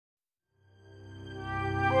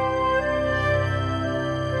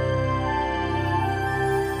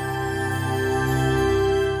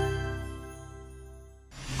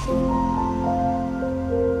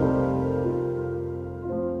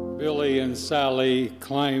and Sally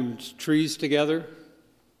climbed trees together.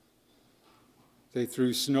 They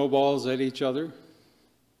threw snowballs at each other.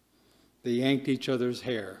 They yanked each other's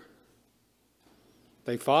hair.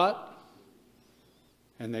 They fought,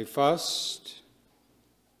 and they fussed,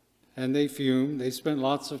 and they fumed. They spent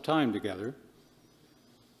lots of time together.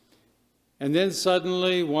 And then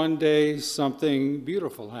suddenly, one day, something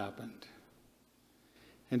beautiful happened.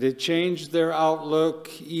 And it changed their outlook,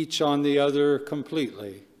 each on the other,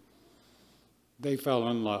 completely. They fell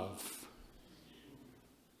in love.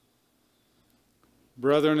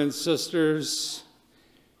 Brethren and sisters,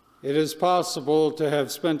 it is possible to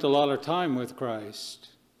have spent a lot of time with Christ,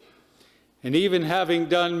 and even having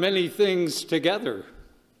done many things together,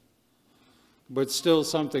 but still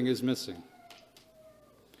something is missing.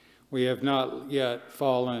 We have not yet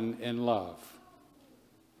fallen in love.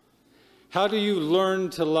 How do you learn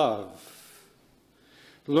to love?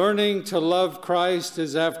 Learning to love Christ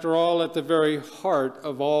is, after all, at the very heart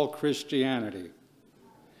of all Christianity.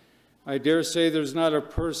 I dare say there's not a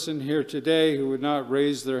person here today who would not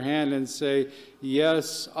raise their hand and say,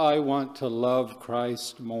 yes, I want to love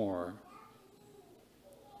Christ more.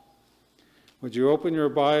 Would you open your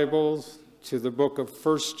Bibles to the book of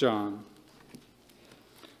 1 John?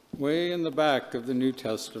 Way in the back of the New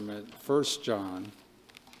Testament, 1 John.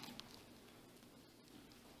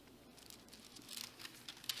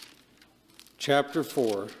 Chapter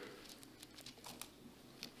 4.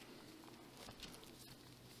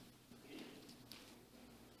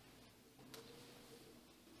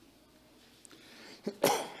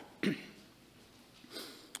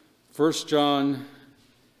 First John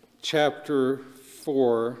chapter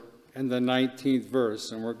 4 and the 19th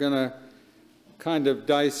verse, and we're going to kind of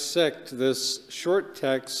dissect this short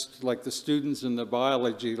text like the students in the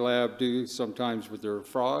biology lab do sometimes with their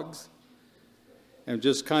frogs, and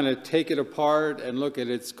just kind of take it apart and look at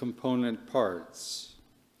its component parts.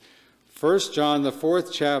 1 John, the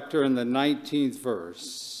 4th chapter and the 19th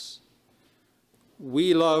verse.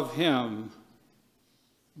 We love him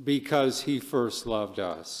because he first loved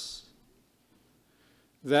us.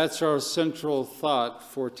 That's our central thought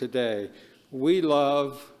for today. We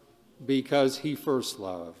love because he first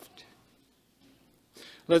loved.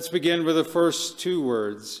 Let's begin with the first two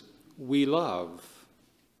words, we love.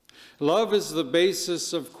 Love is the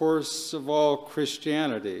basis, of course, of all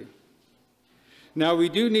Christianity. Now, we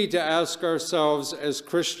do need to ask ourselves as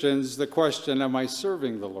Christians the question, am I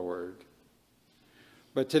serving the Lord?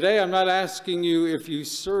 But today I'm not asking you if you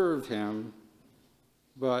serve him,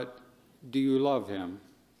 but do you love him?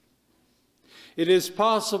 It is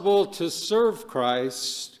possible to serve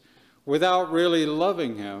Christ without really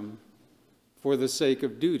loving him for the sake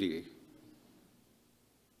of duty,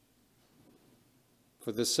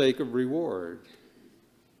 for the sake of reward.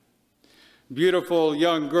 Beautiful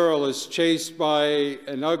young girl is chased by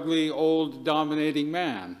an ugly, old, dominating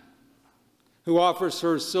man who offers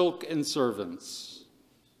her silk and servants,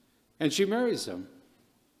 and she marries him.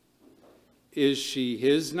 Is she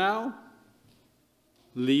his now?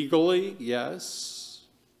 Legally, yes,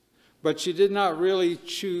 but she did not really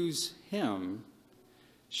choose him.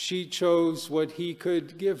 She chose what he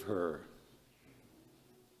could give her.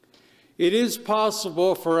 It is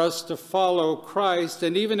possible for us to follow Christ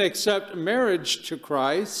and even accept marriage to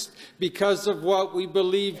Christ because of what we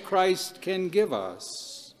believe Christ can give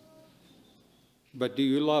us. But do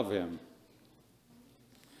you love him?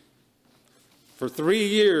 For 3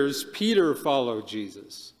 years, Peter followed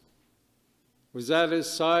Jesus. Was at his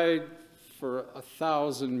side for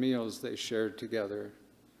 1,000 meals they shared together,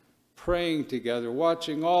 praying together,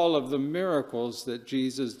 watching all of the miracles that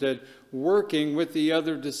Jesus did, working with the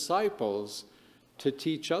other disciples to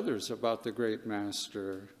teach others about the great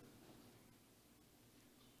Master.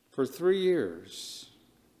 For 3 years.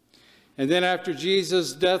 And then after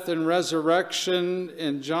Jesus' death and resurrection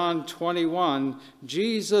in John 21,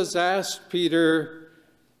 Jesus asked Peter,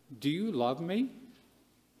 do you love me?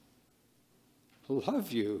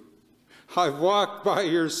 Love you. I've walked by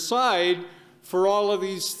your side for all of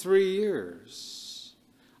these 3 years.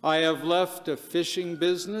 I have left a fishing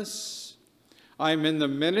business. I'm in the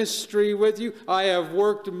ministry with you. I have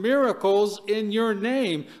worked miracles in your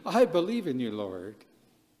name. I believe in you, Lord.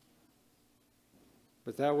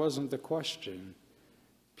 But that wasn't the question.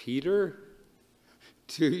 Peter,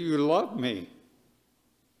 do you love me?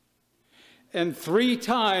 And 3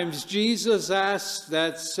 times Jesus asked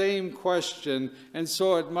that same question, and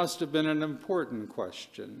so it must have been an important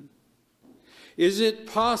question. Is it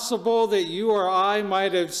possible that you or I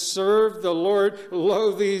might have served the Lord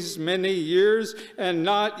these many years and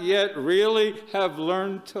not yet really have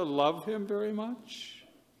learned to love him very much?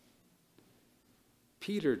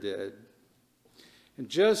 Peter did. And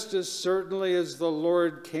just as certainly as the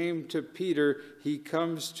Lord came to Peter, he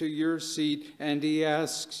comes to your seat and he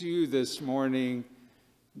asks you this morning,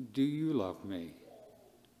 do you love me?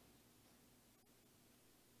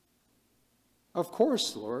 Of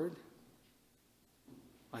course, Lord.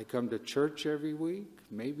 I come to church every week,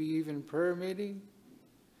 maybe even prayer meeting.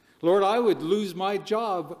 Lord, I would lose my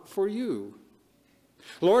job for you.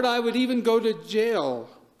 Lord, I would even go to jail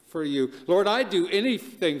for you. Lord, I'd do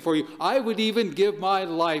anything for you. I would even give my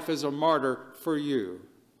life as a martyr for you.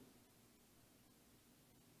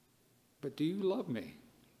 But do you love me?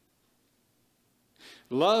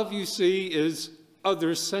 Love, you see, is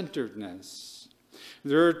other-centeredness.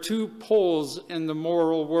 There are two poles in the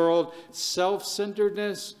moral world,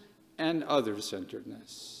 self-centeredness and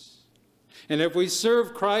other-centeredness. And if we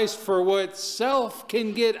serve Christ for what self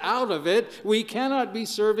can get out of it, we cannot be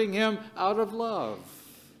serving him out of love.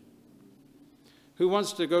 Who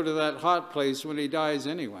wants to go to that hot place when he dies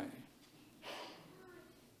anyway?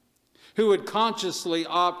 Who would consciously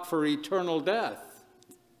opt for eternal death?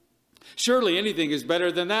 Surely anything is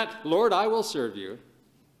better than that. Lord, I will serve you.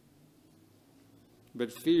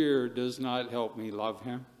 But fear does not help me love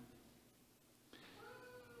him.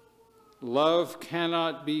 Love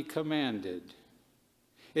cannot be commanded.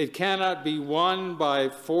 It cannot be won by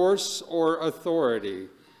force or authority.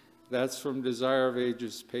 That's from Desire of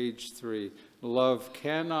Ages, page 3. Love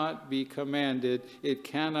cannot be commanded. It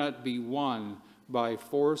cannot be won by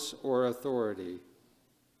force or authority.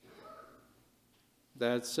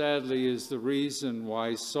 That sadly is the reason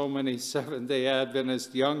why so many Seventh-day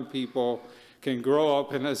Adventist young people can grow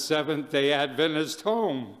up in a Seventh-day Adventist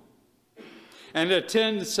home and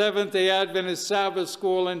attend Seventh-day Adventist Sabbath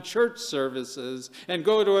school and church services and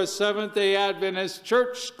go to a Seventh-day Adventist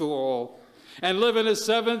church school and live in a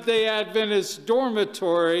Seventh-day Adventist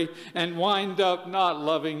dormitory and wind up not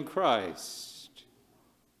loving Christ.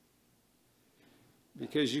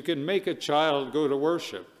 Because you can make a child go to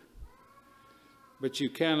worship, but you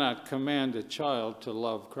cannot command a child to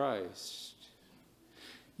love Christ.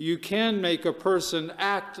 You can make a person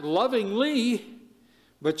act lovingly,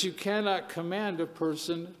 but you cannot command a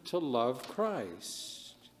person to love Christ.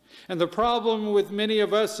 And the problem with many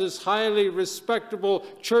of us as highly respectable,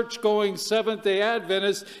 church-going Seventh-day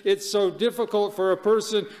Adventists, it's so difficult for a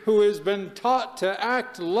person who has been taught to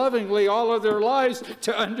act lovingly all of their lives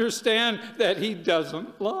to understand that he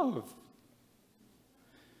doesn't love.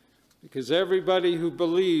 Because everybody who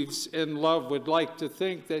believes in love would like to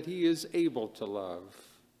think that he is able to love.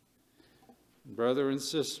 Brother and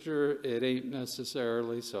sister, it ain't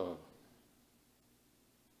necessarily so.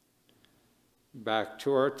 Back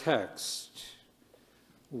to our text.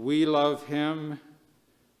 We love him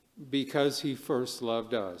because he first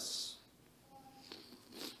loved us.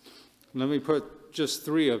 Let me put just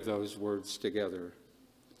 3 of those words together.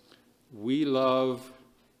 We love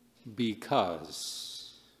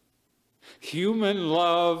because. Human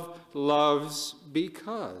love loves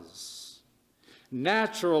because.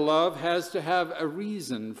 Natural love has to have a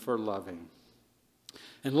reason for loving.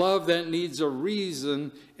 And love that needs a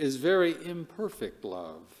reason is very imperfect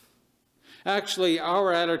love. Actually,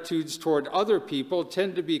 our attitudes toward other people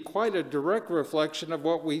tend to be quite a direct reflection of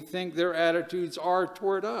what we think their attitudes are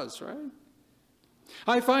toward us, right?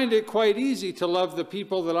 I find it quite easy to love the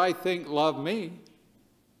people that I think love me.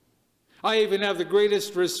 I even have the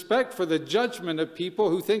greatest respect for the judgment of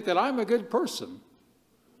people who think that I'm a good person.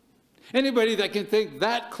 Anybody that can think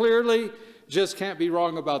that clearly just can't be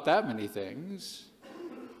wrong about that many things.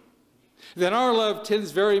 Then our love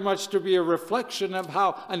tends very much to be a reflection of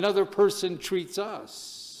how another person treats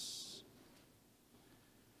us.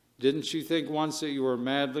 Didn't you think once that you were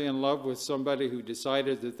madly in love with somebody who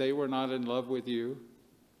decided that they were not in love with you?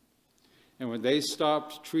 And when they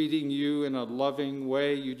stopped treating you in a loving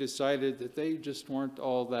way, you decided that they just weren't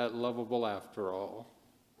all that lovable after all.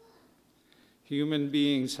 Human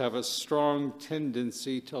beings have a strong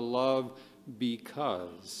tendency to love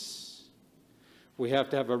because. We have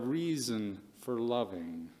to have a reason for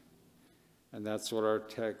loving. And that's what our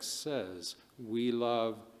text says. We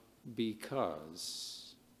love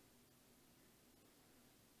because.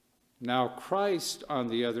 Now, Christ, on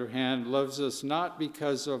the other hand, loves us not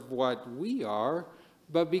because of what we are,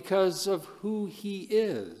 but because of who he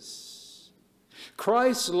is.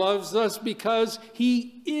 Christ loves us because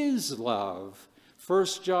he is love.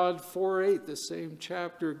 1 John 4:8, the same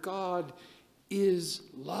chapter, God is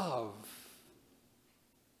love.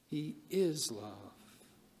 He is love.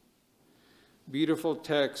 Beautiful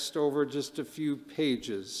text over just a few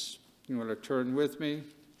pages. You want to turn with me?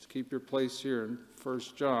 Let's keep your place here in 1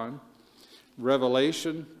 John.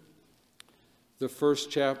 Revelation, the 1st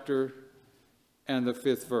chapter and the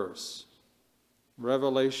 5th verse.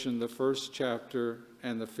 Revelation, the 1st chapter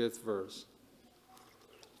and the 5th verse.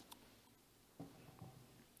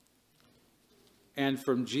 And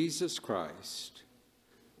from Jesus Christ,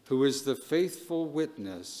 who is the faithful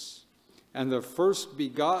witness, and the first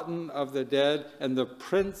begotten of the dead, and the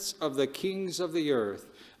prince of the kings of the earth,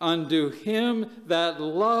 unto him that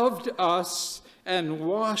loved us and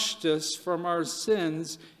washed us from our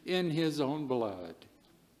sins in his own blood.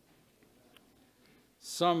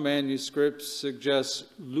 Some manuscripts suggest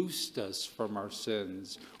loosed us from our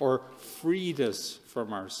sins or freed us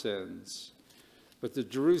from our sins. But the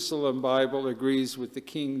Jerusalem Bible agrees with the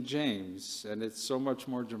King James, and it's so much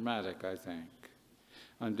more dramatic, I think.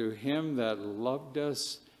 Unto him that loved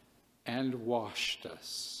us and washed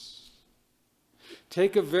us.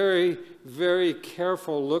 Take a very, very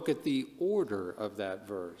careful look at the order of that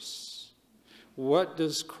verse. What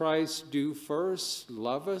does Christ do first?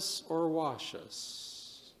 Love us or wash us?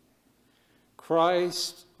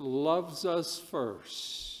 Christ loves us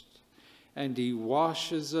first, and he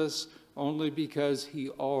washes us only because he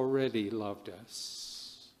already loved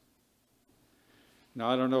us. Now,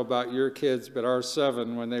 I don't know about your kids, but our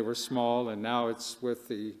 7, when they were small, and now it's with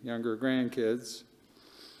the younger grandkids,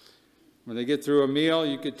 when they get through a meal,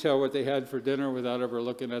 you could tell what they had for dinner without ever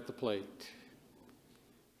looking at the plate.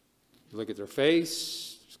 You look at their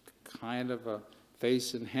face, it's kind of a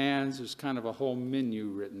face and hands, there's kind of a whole menu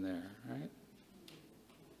written there, right?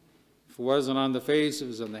 If it wasn't on the face, it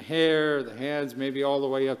was on the hair, the hands, maybe all the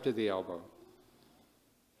way up to the elbow.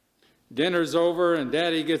 Dinner's over and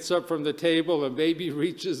Daddy gets up from the table and baby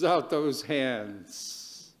reaches out those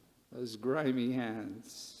hands, those grimy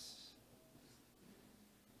hands.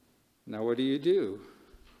 Now what do?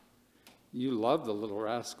 You love the little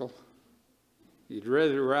rascal. You'd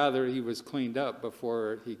rather he was cleaned up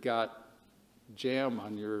before he got jam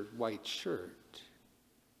on your white shirt.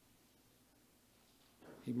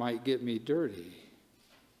 He might get me dirty.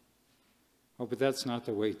 Oh, but that's not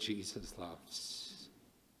the way Jesus loves.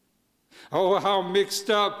 Oh, how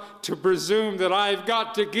mixed up to presume that I've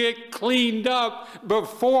got to get cleaned up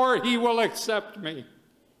before he will accept me.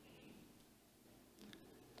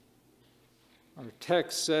 Our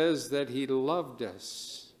text says that he loved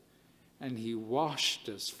us and he washed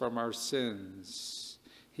us from our sins.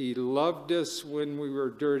 He loved us when we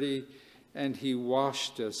were dirty, and he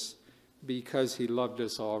washed us because he loved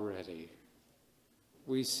us already.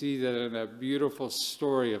 We see that in a beautiful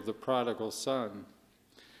story of the prodigal son,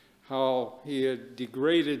 how he had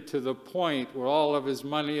degraded to the point where all of his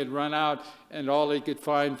money had run out and all he could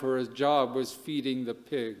find for his job was feeding the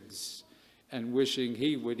pigs and wishing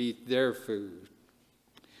he would eat their food.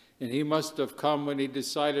 And he must have come when he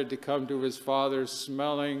decided to come to his father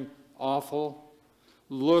smelling awful,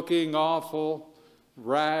 looking awful,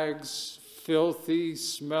 rags, filthy,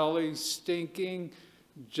 smelly, stinking,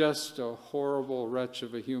 just a horrible wretch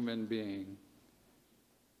of a human being.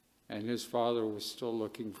 And his father was still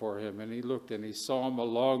looking for him, and he looked and he saw him a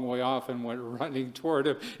long way off and went running toward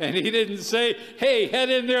him. And he didn't say, "Hey, head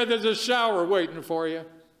in there, there's a shower waiting for you,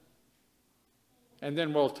 and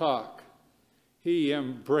then we'll talk." He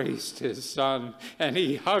embraced his son, and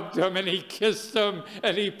he hugged him, and he kissed him,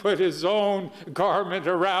 and he put his own garment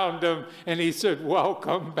around him, and he said,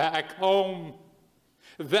 "Welcome back home."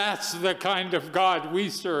 That's the kind of God we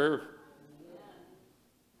serve.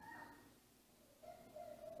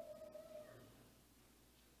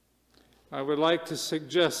 I would like to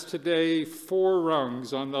suggest today 4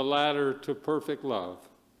 rungs on the ladder to perfect love.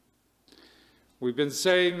 We've been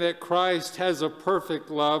saying that Christ has a perfect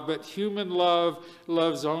love, but human love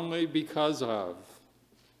loves only because of.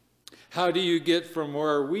 How do you get from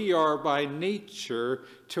where we are by nature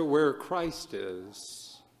to where Christ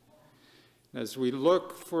is? As we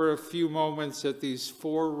look for a few moments at these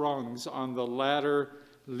 4 rungs on the ladder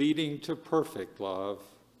leading to perfect love,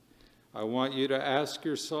 I want you to ask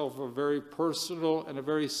yourself a very personal and a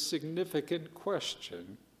very significant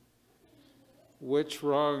question. Which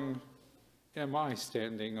rung am I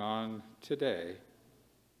standing on today?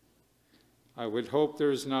 I would hope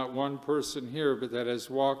there's not one person here but that has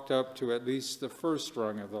walked up to at least the first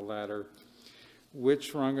rung of the ladder.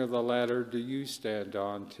 Which rung of the ladder do you stand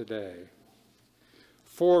on today?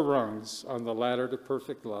 4 rungs on the ladder to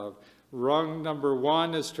perfect love. Rung number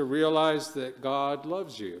 1 is to realize that God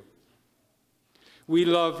loves you. We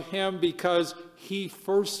love him because he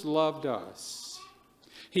first loved us.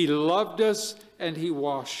 He loved us and he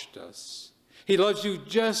washed us. He loves you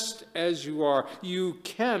just as you are. You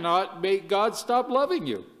cannot make God stop loving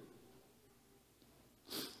you.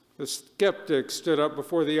 The skeptic stood up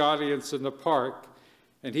before the audience in the park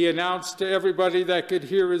And he announced to everybody that could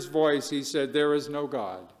hear his voice, he said, "There is no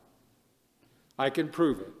God. I can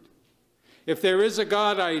prove it. If there is a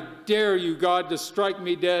God, I dare you, God, to strike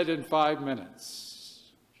me dead in 5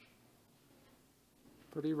 minutes."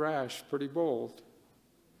 Pretty rash, pretty bold.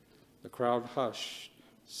 The crowd hushed.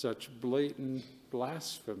 Such blatant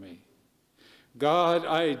blasphemy. "God,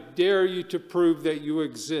 I dare you to prove that you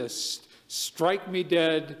exist. Strike me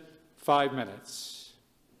dead 5 minutes."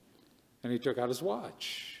 And he took out his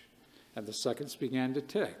watch, and the seconds began to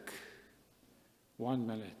tick. 1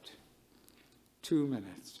 minute, 2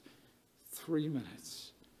 minutes, 3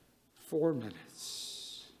 minutes, 4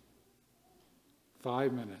 minutes,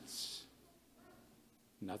 5 minutes.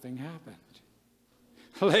 Nothing happened.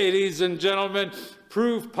 Ladies and gentlemen,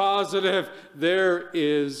 proof positive, there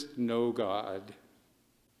is no God.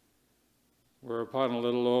 Whereupon a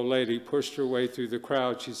little old lady pushed her way through the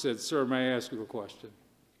crowd. She said, "Sir, may I ask you a question?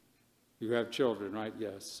 You have children, right?"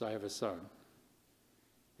 "Yes, I have a son."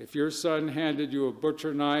 "If your son handed you a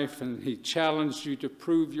butcher knife and he challenged you to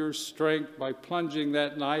prove your strength by plunging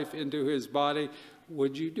that knife into his body,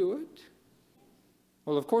 would you do it?"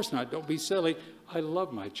 "Well, of course not. Don't be silly. I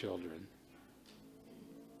love my children."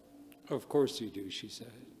 "Of course you do," she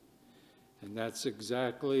said. And that's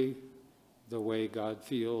exactly the way God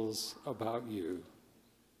feels about you.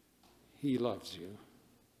 He loves you,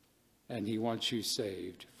 and he wants you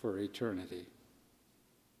saved for eternity.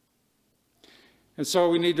 And so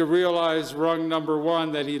we need to realize, rung number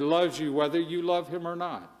one, that he loves you whether you love him or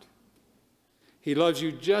not. He loves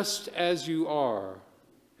you just as you are.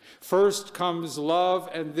 First comes love,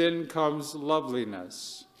 and then comes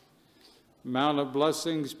loveliness. Mount of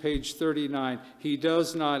Blessings, page 39. He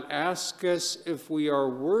does not ask us if we are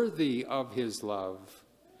worthy of his love,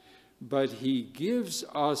 but he gives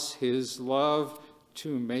us his love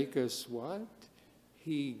to make us what?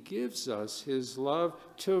 He gives us his love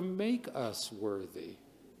to make us worthy.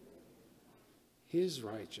 His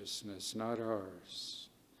righteousness, not ours.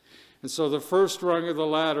 And so the first rung of the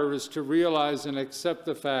ladder is to realize and accept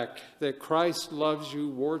the fact that Christ loves you,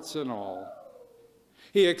 warts and all.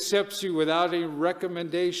 He accepts you without any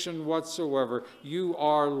recommendation whatsoever. You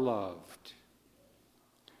are loved.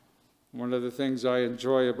 One of the things I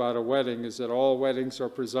enjoy about a wedding is that all weddings are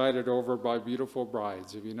presided over by beautiful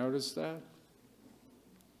brides. Have you noticed that?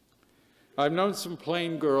 I've known some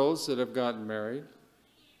plain girls that have gotten married,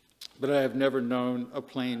 but I have never known a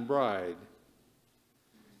plain bride.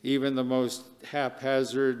 Even the most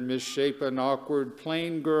haphazard, misshapen, awkward,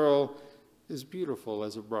 plain girl is beautiful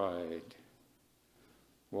as a bride.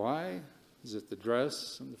 Why? Is it the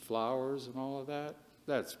dress and the flowers and all of that?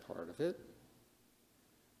 That's part of it.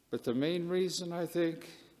 But the main reason, I think,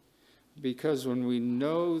 because when we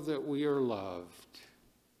know that we are loved,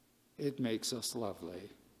 it makes us lovely.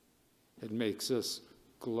 It makes us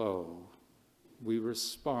glow. We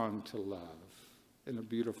respond to love in a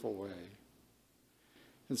beautiful way.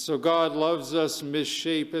 And so God loves us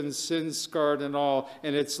misshapen, sin-scarred and all,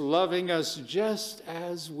 and it's loving us just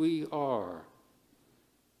as we are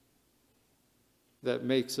that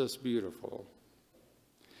makes us beautiful.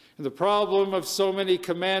 And the problem of so many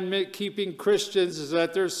commandment-keeping Christians is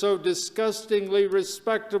that they're so disgustingly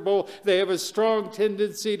respectable, they have a strong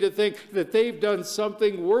tendency to think that they've done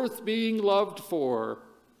something worth being loved for.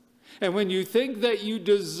 And when you think that you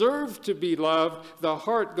deserve to be loved, the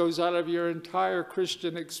heart goes out of your entire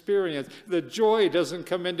Christian experience. The joy doesn't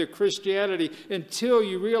come into Christianity until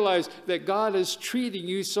you realize that God is treating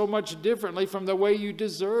you so much differently from the way you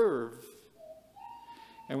deserve.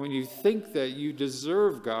 And when you think that you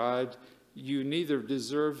deserve God, you neither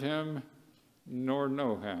deserve him nor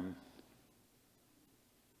know him.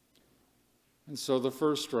 And so the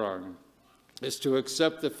first rung is to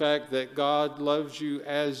accept the fact that God loves you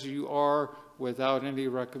as you are without any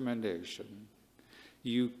recommendation.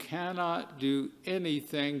 You cannot do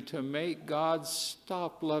anything to make God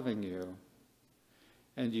stop loving you.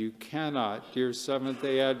 And you cannot, dear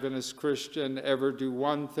Seventh-day Adventist Christian, ever do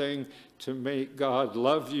one thing to make God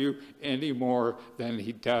love you any more than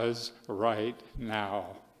he does right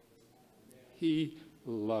now. He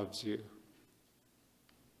loves you.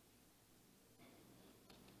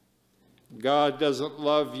 God doesn't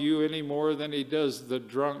love you any more than he does the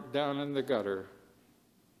drunk down in the gutter.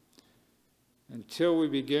 Until we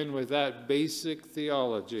begin with that basic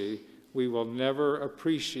theology, we will never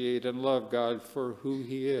appreciate and love God for who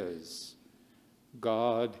he is.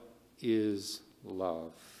 God is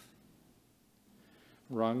love.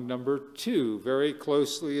 Rung number two, very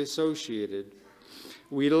closely associated.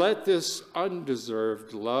 We let this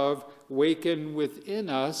undeserved love waken within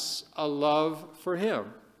us a love for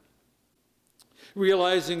him.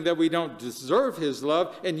 realizing that we don't deserve his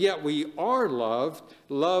love, and yet we are loved.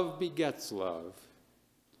 Love begets love.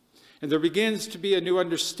 And there begins to be a new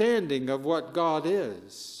understanding of what God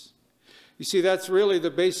is. You see, that's really the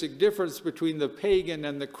basic difference between the pagan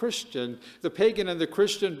and the Christian. The pagan and the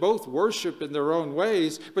Christian both worship in their own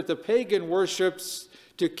ways, but the pagan worships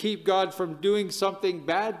to keep God from doing something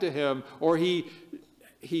bad to him, or he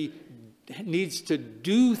needs to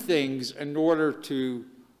do things in order to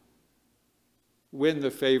win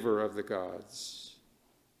the favor of the gods.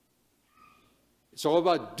 It's all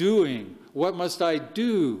about doing. What must I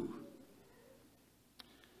do?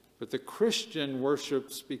 But the Christian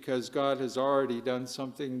worships because God has already done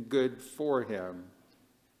something good for him.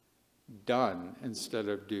 Done instead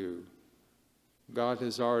of do. God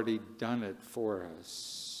has already done it for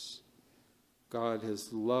us. God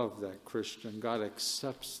has loved that Christian. God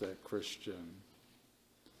accepts that Christian.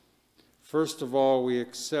 First of all, we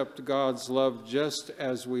accept God's love just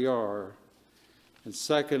as we are. And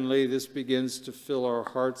secondly, this begins to fill our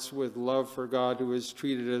hearts with love for God, who has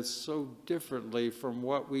treated us so differently from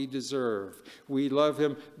what we deserve. We love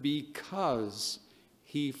him because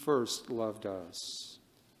he first loved us.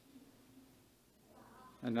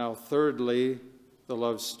 And now thirdly, the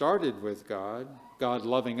love started with God, God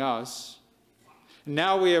loving us.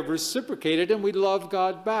 Now we have reciprocated and we love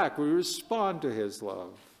God back. We respond to his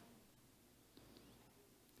love.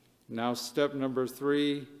 Now step number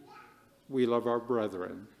 3, we love our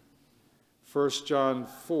brethren. 1 John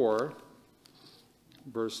 4,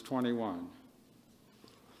 verse 21.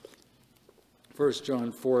 1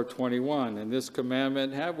 John 4:21, and this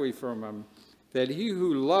commandment have we from him, that he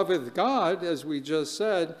who loveth God, as we just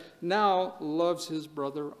said, now loves his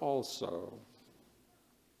brother also.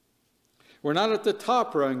 We're not at the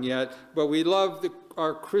top rung yet, but we love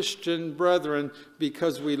our Christian brethren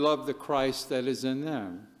because we love the Christ that is in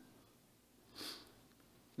them.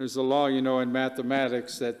 There's a law, you know, in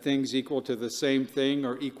mathematics that things equal to the same thing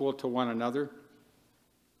are equal to one another.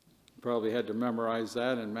 Probably had to memorize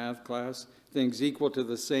that in math class. Things equal to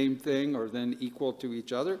the same thing are then equal to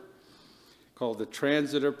each other. Called the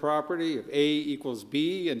transitive property. If A equals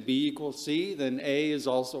B and B equals C, then A is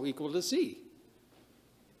also equal to C.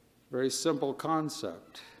 Very simple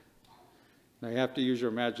concept. Now you have to use your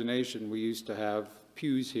imagination. We used to have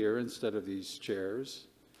pews here instead of these chairs.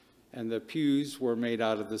 And the pews were made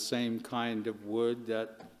out of the same kind of wood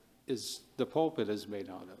that the pulpit is made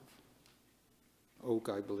out of. Oak,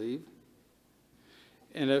 I believe.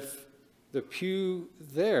 And if the pew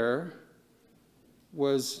there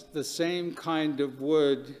was the same kind of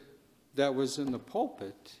wood that was in the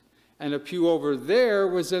pulpit, and a pew over there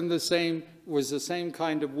was the same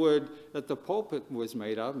kind of wood that the pulpit was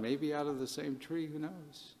made of, maybe out of the same tree, who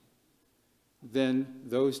knows? Then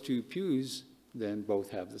those two pews then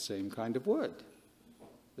both have the same kind of wood,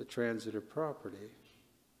 the transitive property.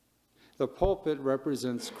 The pulpit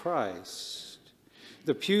represents Christ.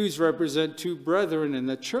 The pews represent two brethren in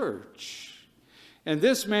the church. And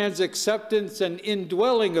this man's acceptance and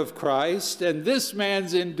indwelling of Christ, and this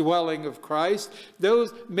man's indwelling of Christ,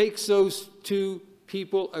 makes those two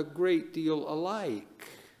people a great deal alike.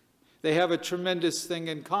 They have a tremendous thing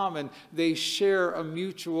in common. They share a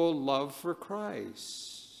mutual love for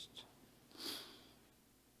Christ.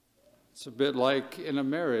 It's a bit like in a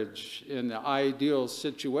marriage. In the ideal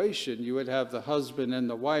situation, you would have the husband and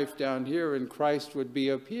the wife down here, and Christ would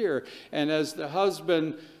be up here. And as the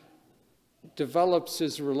husband develops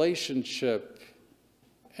his relationship,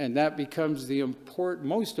 and that becomes the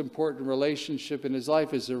most important relationship in his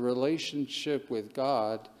life, is a relationship with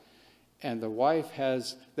God, and the wife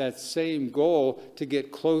has that same goal to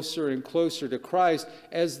get closer and closer to Christ.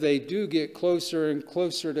 As they do get closer and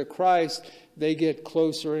closer to Christ, they get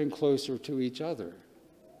closer and closer to each other.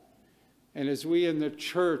 And as we in the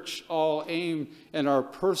church all aim in our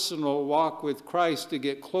personal walk with Christ to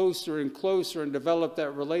get closer and closer and develop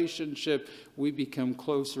that relationship, we become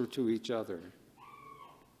closer to each other.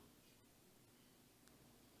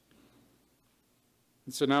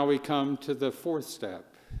 And so now we come to the 4th step,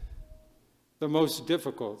 the most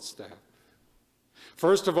difficult step.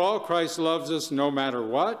 First of all, Christ loves us no matter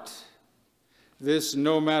what. This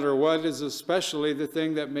no matter what is especially the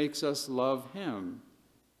thing that makes us love him.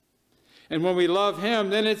 And when we love him,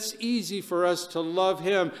 then it's easy for us to love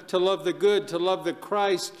him, to love the good, to love the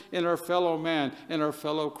Christ in our fellow man, in our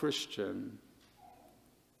fellow Christian.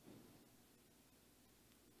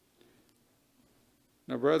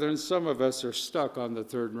 Now, brethren, some of us are stuck on the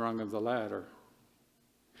 3rd rung of the ladder.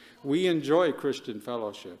 We enjoy Christian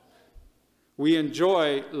fellowship. We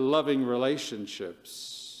enjoy loving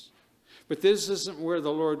relationships. But this isn't where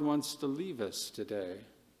the Lord wants to leave us today.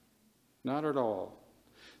 Not at all.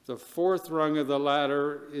 The fourth rung of the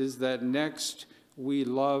ladder is that next we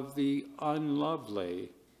love the unlovely,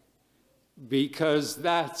 because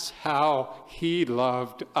that's how he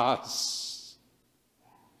loved us.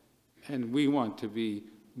 And we want to be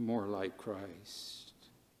more like Christ.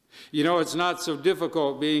 You know, it's not so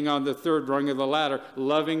difficult being on the third rung of the ladder,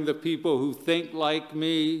 loving the people who think like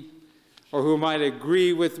me, or who might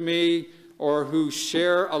agree with me, or who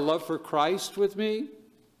share a love for Christ with me.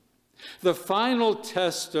 The final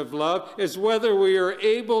test of love is whether we are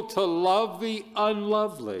able to love the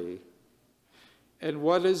unlovely. And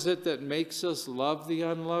what is it that makes us love the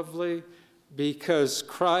unlovely? Because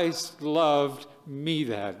Christ loved me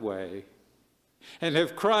that way. And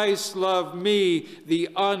if Christ loved me, the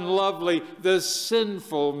unlovely, the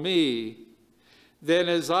sinful me, then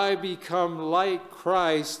as I become like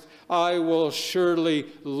Christ, I will surely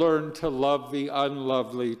learn to love the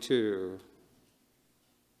unlovely too.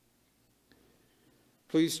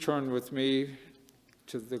 Please turn with me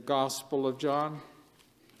to the Gospel of John.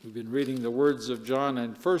 We've been reading the words of John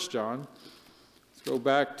in 1 John. Let's go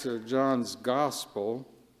back to John's Gospel,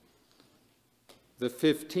 the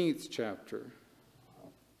 15th chapter.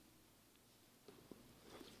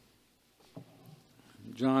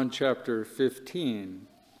 John chapter 15,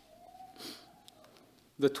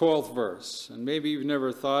 the 12th verse. And maybe you've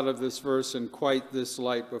never thought of this verse in quite this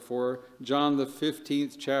light before. John the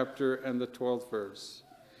 15th chapter and the 12th verse.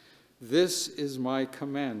 This is my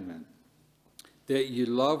commandment, that you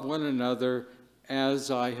love one another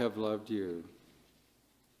as I have loved you.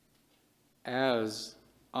 As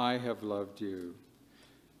I have loved you.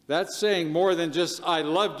 That's saying more than just I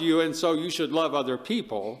loved you and so you should love other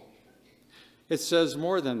people. It says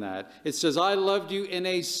more than that. It says I loved you in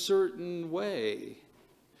a certain way.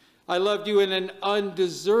 I loved you in an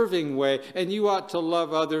undeserving way, and you ought to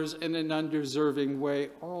love others in an undeserving way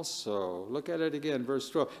also. Look at it again, verse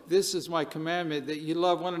 12. This is my commandment, that you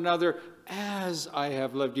love one another as I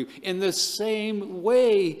have loved you, in the same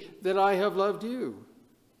way that I have loved you.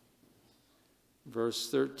 Verse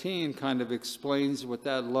 13 kind of explains what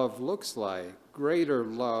that love looks like. Greater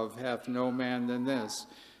love hath no man than this,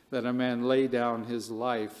 that a man lay down his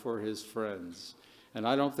life for his friends. And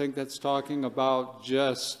I don't think that's talking about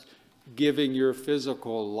just giving your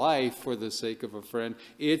physical life for the sake of a friend.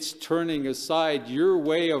 It's turning aside your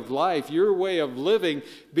way of life, your way of living,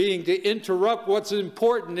 being to interrupt what's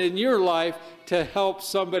important in your life to help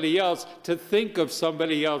somebody else, to think of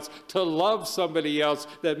somebody else, to love somebody else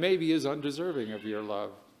that maybe is undeserving of your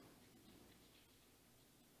love.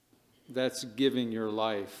 That's giving your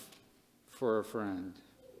life for a friend.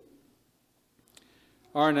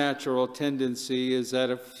 Our natural tendency is that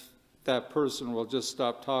if that person will just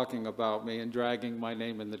stop talking about me and dragging my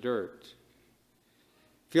name in the dirt,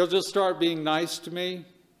 if he'll just start being nice to me,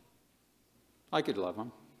 I could love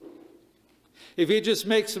him. If he just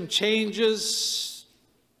makes some changes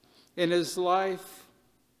in his life,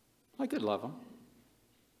 I could love him.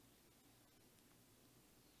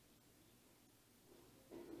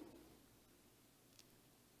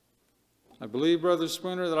 I believe, Brother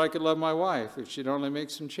Spooner, that I could love my wife if she'd only make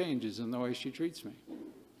some changes in the way she treats me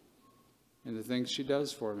and the things she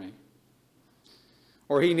does for me.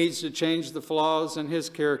 Or he needs to change the flaws in his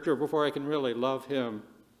character before I can really love him.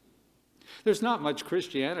 There's not much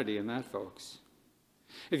Christianity in that, folks.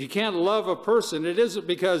 If you can't love a person, it isn't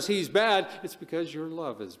because he's bad, it's because your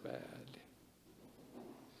love is bad.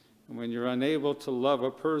 And when you're unable to love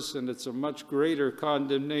a person, it's a much greater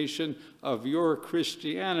condemnation of your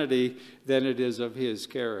Christianity than it is of his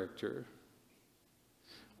character.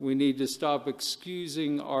 We need to stop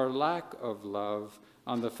excusing our lack of love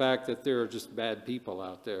on the fact that there are just bad people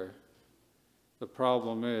out there. The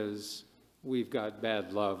problem is we've got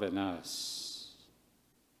bad love in us.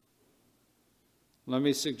 Let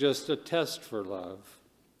me suggest a test for love.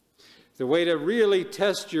 The way to really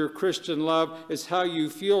test your Christian love is how you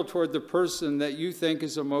feel toward the person that you think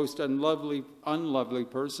is the most unlovely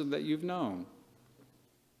person that you've known.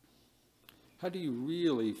 How do you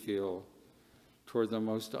really feel toward the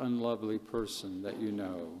most unlovely person that you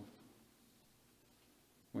know?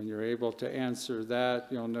 When you're able to answer that,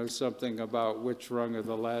 you'll know something about which rung of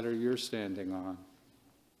the ladder you're standing on.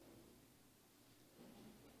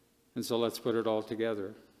 And so let's put it all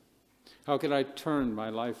together. How can I turn my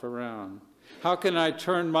life around? How can I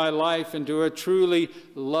turn my life into a truly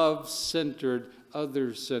love-centered,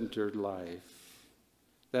 other-centered life?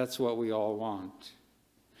 That's what we all want.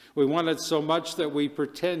 We want it so much that we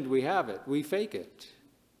pretend we have it. We fake it.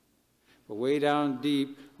 But way down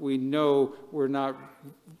deep, we know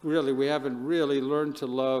we haven't really learned to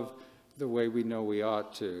love the way we know we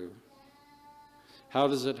ought to. How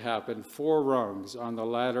does it happen? 4 rungs on the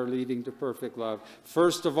ladder leading to perfect love.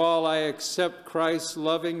 First of all, I accept Christ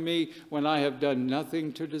loving me when I have done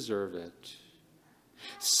nothing to deserve it.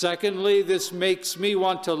 Secondly, this makes me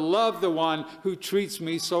want to love the one who treats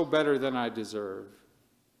me so better than I deserve.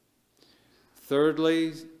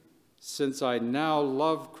 Thirdly, since I now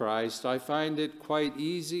love Christ, I find it quite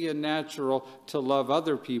easy and natural to love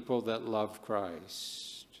other people that love Christ.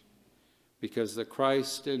 Because the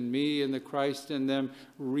Christ in me and the Christ in them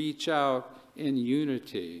reach out in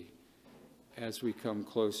unity as we come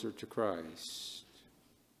closer to Christ.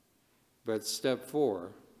 But step 4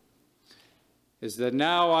 is that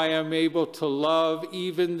now I am able to love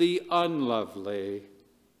even the unlovely,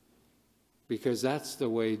 because that's the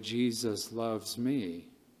way Jesus loves me.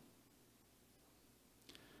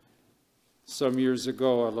 Some years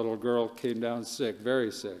ago, a little girl came down sick,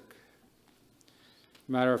 very sick.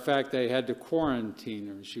 Matter of fact, they had to quarantine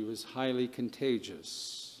her. She was highly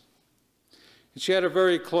contagious. And she had a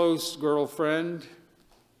very close girlfriend,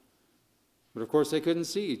 but of course they couldn't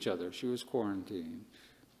see each other. She was quarantined.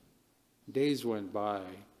 Days went by,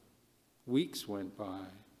 weeks went by.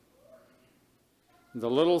 The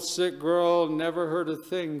little sick girl never heard a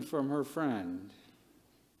thing from her friend.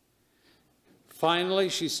 Finally,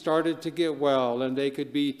 she started to get well, and they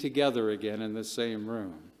could be together again in the same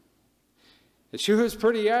room. And she was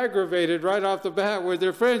pretty aggravated right off the bat with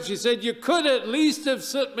her friend. She said, "You could at least have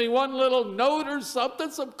sent me one little note or something,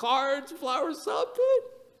 some cards, flowers, something."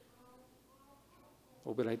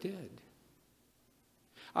 Oh, but I did.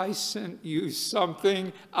 I sent you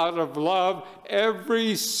something out of love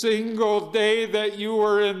every single day that you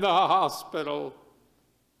were in the hospital.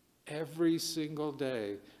 Every single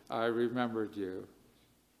day I remembered you.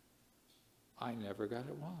 I never got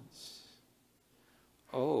it once.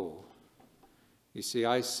 Oh, you see,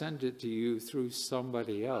 I sent it to you through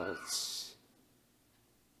somebody else.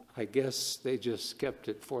 I guess they just kept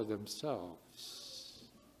it for themselves.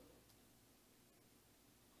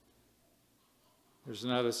 There's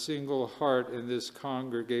not a single heart in this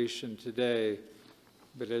congregation today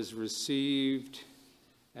but has received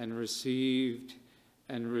and received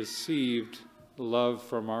and received love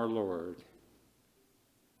from our Lord.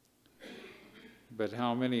 But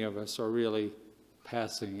how many of us are really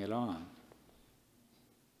passing it on?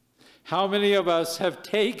 How many of us have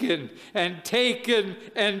taken and taken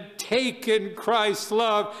and taken Christ's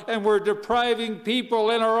love, and we're depriving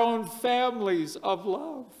people in our own families of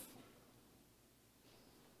love?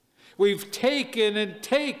 We've taken and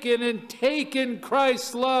taken and taken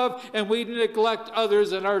Christ's love, and we neglect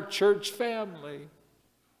others in our church family.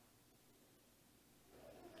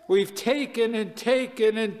 We've taken and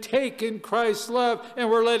taken and taken Christ's love, and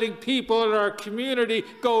we're letting people in our community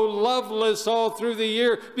go loveless all through the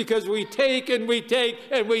year because we take and we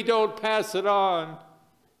don't pass it on.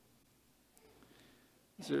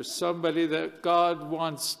 Is there somebody that God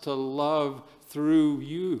wants to love through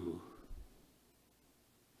you?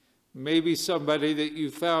 Maybe somebody that you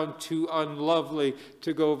found too unlovely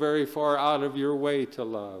to go very far out of your way to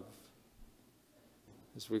love.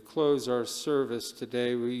 As we close our service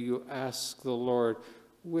today, will you ask the Lord,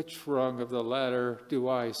 which rung of the ladder do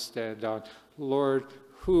I stand on? Lord,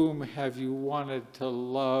 whom have you wanted to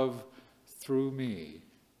love through me?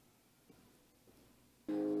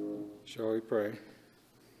 Shall we pray?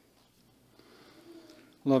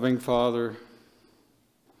 Loving Father,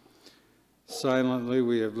 silently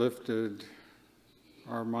we have lifted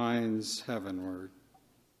our minds heavenward.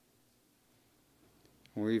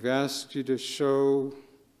 We've asked you to show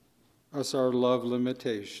us our love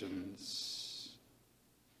limitations.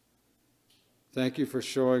 Thank you for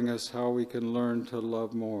showing us how we can learn to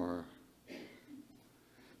love more.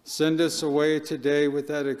 Send us away today with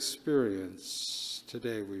that experience.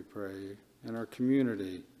 Today, we pray, in our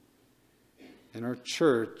community, in our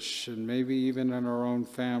church, and maybe even in our own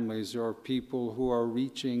families, there are people who are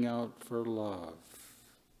reaching out for love.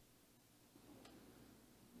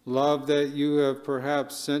 Love that you have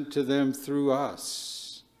perhaps sent to them through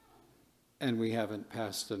us, and we haven't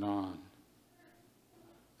passed it on.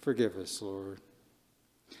 Forgive us, Lord.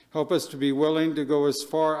 Help us to be willing to go as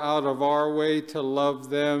far out of our way to love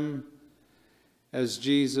them as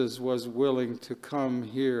Jesus was willing to come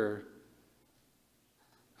here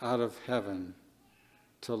out of heaven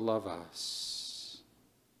to love us.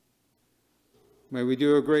 May we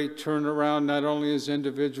do a great turnaround, not only as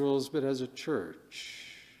individuals, but as a church,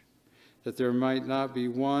 that there might not be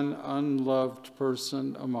one unloved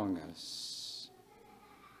person among us.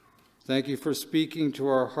 Thank you for speaking to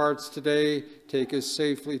our hearts today. Take us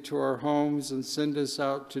safely to our homes and send us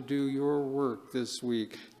out to do your work this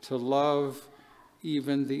week, to love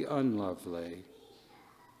even the unlovely.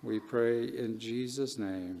 We pray in Jesus'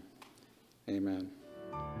 name. Amen.